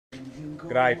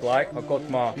G'day Blake, I've got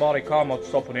my Mighty car mod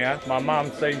stop on here. My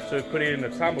mum seems to have put it in the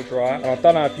tumble dryer. And I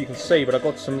don't know if you can see, but I've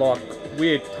got some like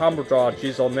weird tumble dryer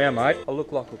jizz on there, mate. I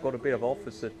look like I've got a bit of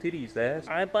officer titties there.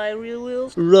 I buy real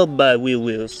wheels. Rob buy wheel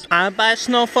wheels. I buy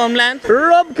snow foam land.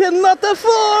 Rob cannot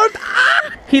afford.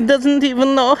 Ah! He doesn't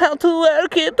even know how to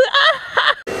work it.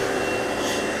 Ah!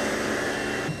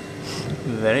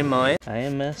 Very nice. I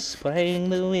am spraying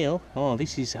the wheel. Oh,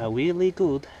 this is really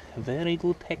good. Very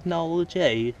good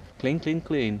technology. Clean, clean,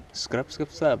 clean. Scrub,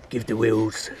 scrub, scrub. Give the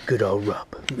wheels a good old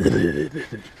rub.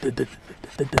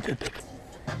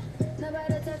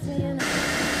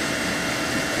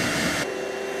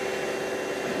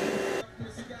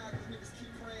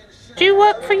 Do you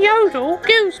work for Yodel?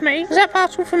 Excuse me, is that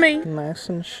parcel for me? Nice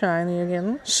and shiny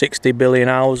again. 60 billion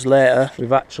hours later,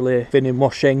 we've actually finished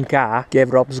washing car.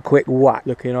 Gave Rob's a quick whack.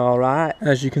 Looking alright.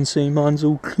 As you can see, mine's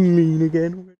all clean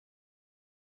again.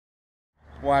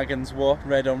 Wagons what?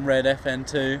 Red on red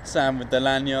FN2. Sam with the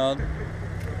lanyard.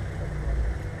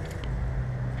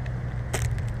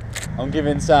 I'm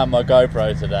giving Sam my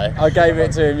GoPro today. I gave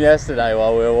it to him yesterday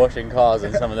while we were washing cars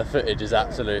and some of the footage is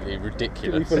absolutely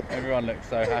ridiculous. Everyone looks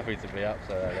so happy to be up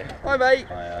so early. Hi mate.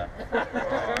 Hi,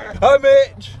 Hi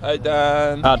Mitch. Hey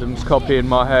Dan. Adam's copying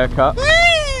my haircut.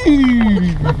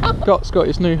 Scott's got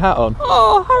his new hat on.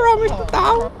 Oh, hello Mr.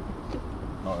 Dow.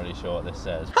 Not really sure what this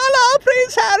says. Hello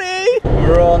Prince Harry.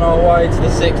 We're on our way to the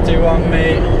 621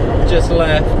 meet. Just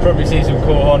left. Probably see some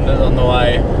cool Hondas on the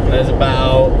way. There's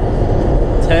about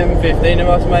 10, 15 of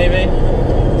us maybe.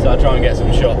 So I'll try and get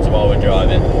some shots while we're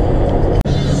driving.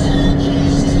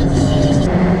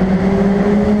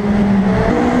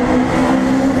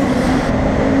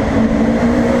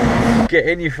 Get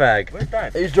in, you fag. Where's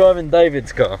Dave? Who's driving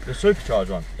David's car? The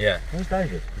supercharged one? Yeah. Where's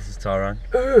David? This is Tyrone.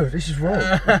 Oh, this is wrong.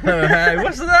 Hey,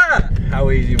 what's that? How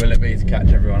easy will it be to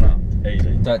catch everyone up?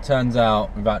 Easy. So it turns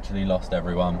out we've actually lost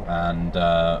everyone and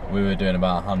we were doing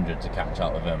about 100 to catch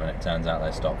up with them and it turns out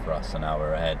they stopped for us, so now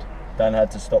we're ahead. Dan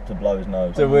had to stop to blow his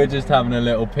nose. So we're just having a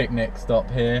little picnic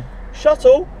stop here.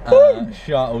 Shuttle!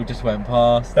 Shuttle just went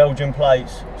past. Belgian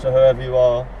plates, so whoever you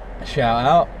are. Shout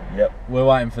out. Yep. We're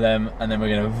waiting for them and then we're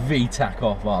going to V-tack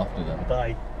off after them.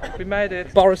 Bye. We made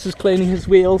it. Boris is cleaning his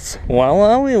wheels.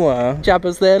 Well, we were.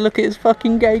 Jabba's there, look at his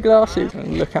fucking gay glasses.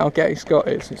 And look how gay Scott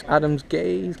is. Adam's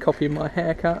gay, he's copying my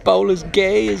haircut. Bowler's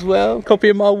gay as well,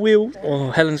 copying my wheels. Oh,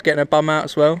 Helen's getting her bum out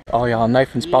as well. Oh yeah,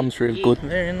 Nathan's bum's real good.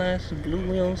 Very nice blue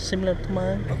wheels, similar to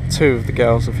mine. Two of the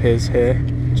girls of his here.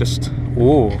 Just,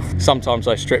 ooh. Sometimes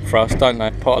they strip for us, don't they?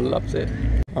 Potter loves it.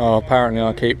 Oh, apparently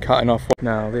I keep cutting off.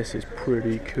 Now this is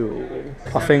pretty cool.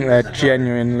 I think they're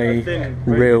genuinely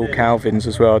real Calvins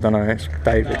as well. I don't know, it's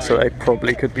David, so they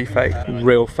probably could be fake.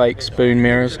 Real fake spoon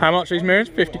mirrors. How much are these mirrors?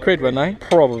 50 quid, weren't they?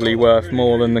 Probably worth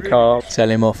more than the car. Sell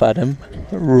him off, Adam.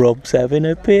 Rob's having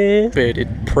a beer.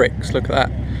 Bearded pricks, look at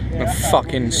that. A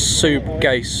fucking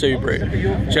gay Subaru. Do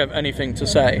you have anything to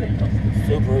say?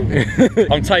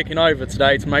 I'm taking over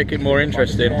today to make it more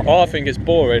interesting. I think it's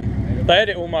boring. They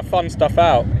edit all my fun stuff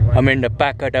out. I'm in the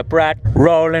back of the brat,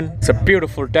 rolling. It's a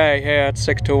beautiful day here at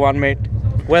 621 meet.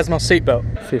 Where's my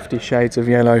seatbelt? 50 Shades of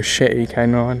Yellow shitty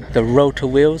K9. The rotor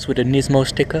wheels with a Nismo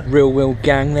sticker. Real wheel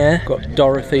gang there. Got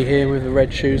Dorothy here with the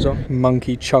red shoes on.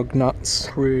 Monkey chug nuts.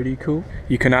 Pretty cool.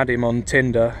 You can add him on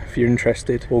Tinder if you're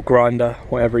interested. Or Grindr,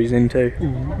 whatever he's into.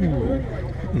 Ooh.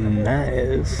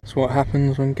 Nice. That's what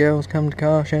happens when girls come to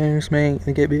car shows, mate.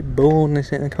 They get a bit bored and they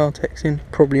sit in the car texting.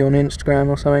 Probably on Instagram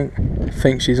or something. I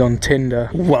think she's on Tinder.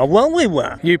 Well, we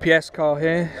were. UPS car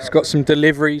here. It's got some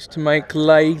deliveries to make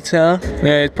later.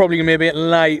 Yeah, it's probably going to be a bit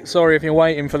late. Sorry if you're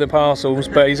waiting for the parcels,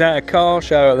 but he's at a car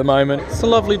show at the moment. It's a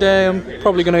lovely day. I'm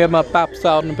probably going to get my baps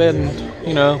out in bed and,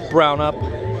 you know, brown up.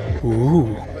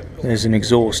 Ooh. There's an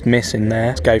exhaust missing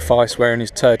there. It's Gay Feist wearing his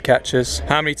turd catchers.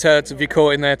 How many turds have you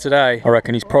caught in there today? I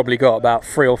reckon he's probably got about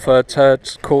 3 or 4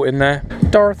 turds caught in there.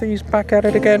 Dorothy's back at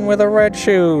it again with her red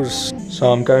shoes.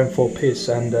 So I'm going for piss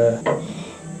and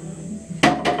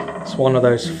it's one of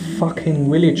those fucking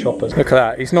willy choppers. Look at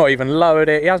that, he's not even lowered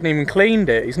it, he hasn't even cleaned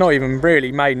it, he's not even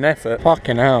really made an effort.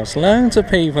 Fucking hell, there's loads of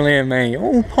people here, mate,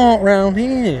 all parked round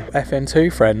here.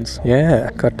 FN2 friends. Yeah,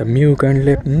 got the mule gun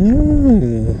lip.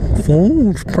 Ooh,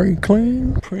 it's pretty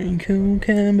clean. Pretty cool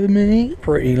camber, mate.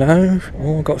 Pretty low.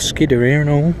 Oh, I got a skidder here and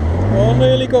all. Oh, I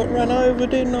nearly got run over,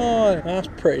 didn't I? That's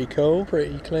pretty cool,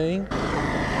 pretty clean.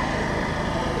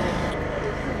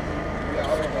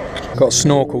 Got a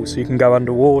snorkel so you can go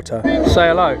underwater. Say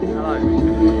hello. Hello.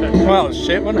 Well, that was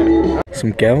shit, wasn't it?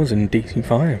 Some girls in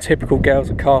DC5. Typical girls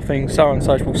at car things, so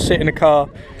unsociable. Sit in a car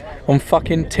on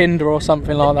fucking Tinder or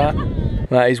something like that.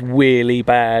 That is really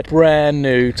bad. Brand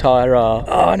new tyre R.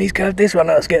 Oh, and he's curved this one.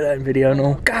 Let's get that in video and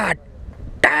all. God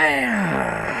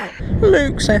Damn!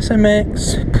 Luke's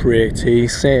SMX. Pretty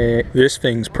sick. This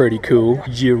thing's pretty cool.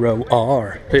 Euro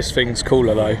R. This thing's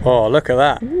cooler though. Oh, look at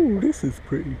that. Ooh, this is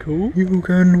pretty cool.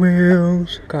 Yugan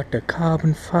wheels. Got the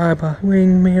carbon fiber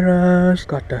wing mirrors.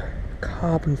 Got the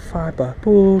carbon fiber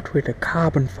board with a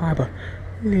carbon fiber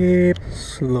lip.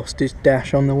 Lost his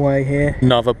dash on the way here.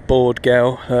 Another bored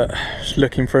girl that's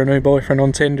looking for a new boyfriend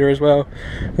on Tinder as well.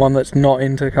 One that's not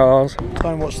into cars.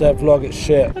 Don't watch their vlog, it's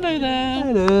shit. Hello there.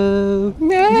 Hello.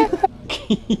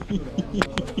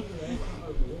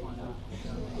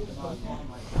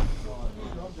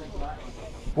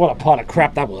 What a pile of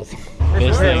crap that was.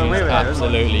 This thing is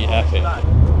absolutely epic.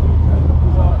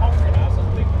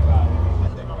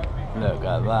 Look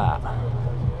at that.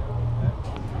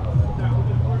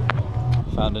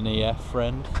 Found an EF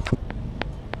friend.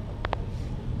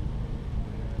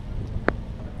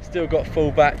 Still got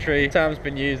full battery. Sam's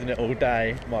been using it all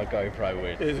day. My GoPro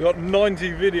with. It's got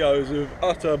 90 videos of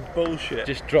utter bullshit.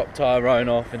 Just dropped Tyrone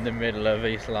off in the middle of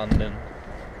East London.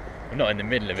 Well, not in the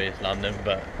middle of East London,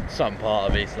 but some part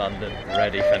of East London.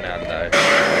 Ready for Nando.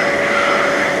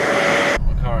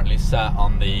 We're currently sat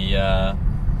on the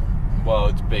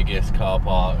world's biggest car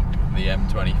park, the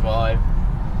M25.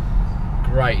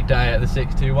 Great day at the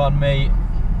 621 meet.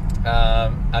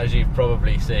 As you've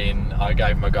probably seen, I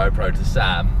gave my GoPro to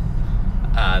Sam,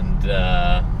 and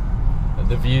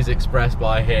the views expressed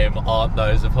by him aren't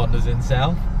those of Hondas in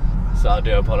South, so I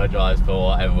do apologise for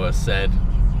whatever was said.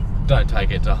 Don't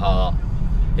take it to heart.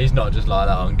 He's not just like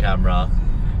that on camera,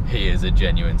 he is a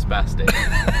genuine spastic.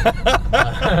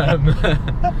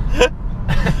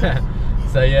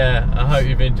 So yeah, I hope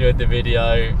you've enjoyed the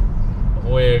video.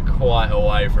 We're quite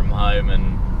away from home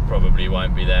and probably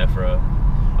won't be there for a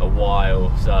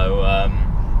while, so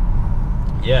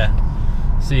yeah,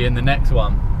 see you in the next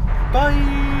one. Bye!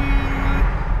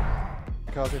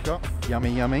 Cars we've got,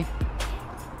 yummy yummy.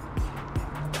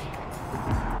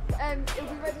 It'll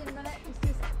be ready in a minute. It's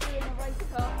just doing a race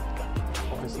car.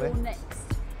 Obviously. Or next,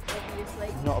 obviously.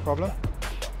 Not a problem.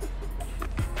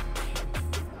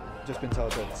 Just been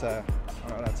told that I'm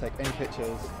not allowed to take any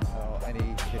pictures or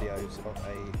any videos of a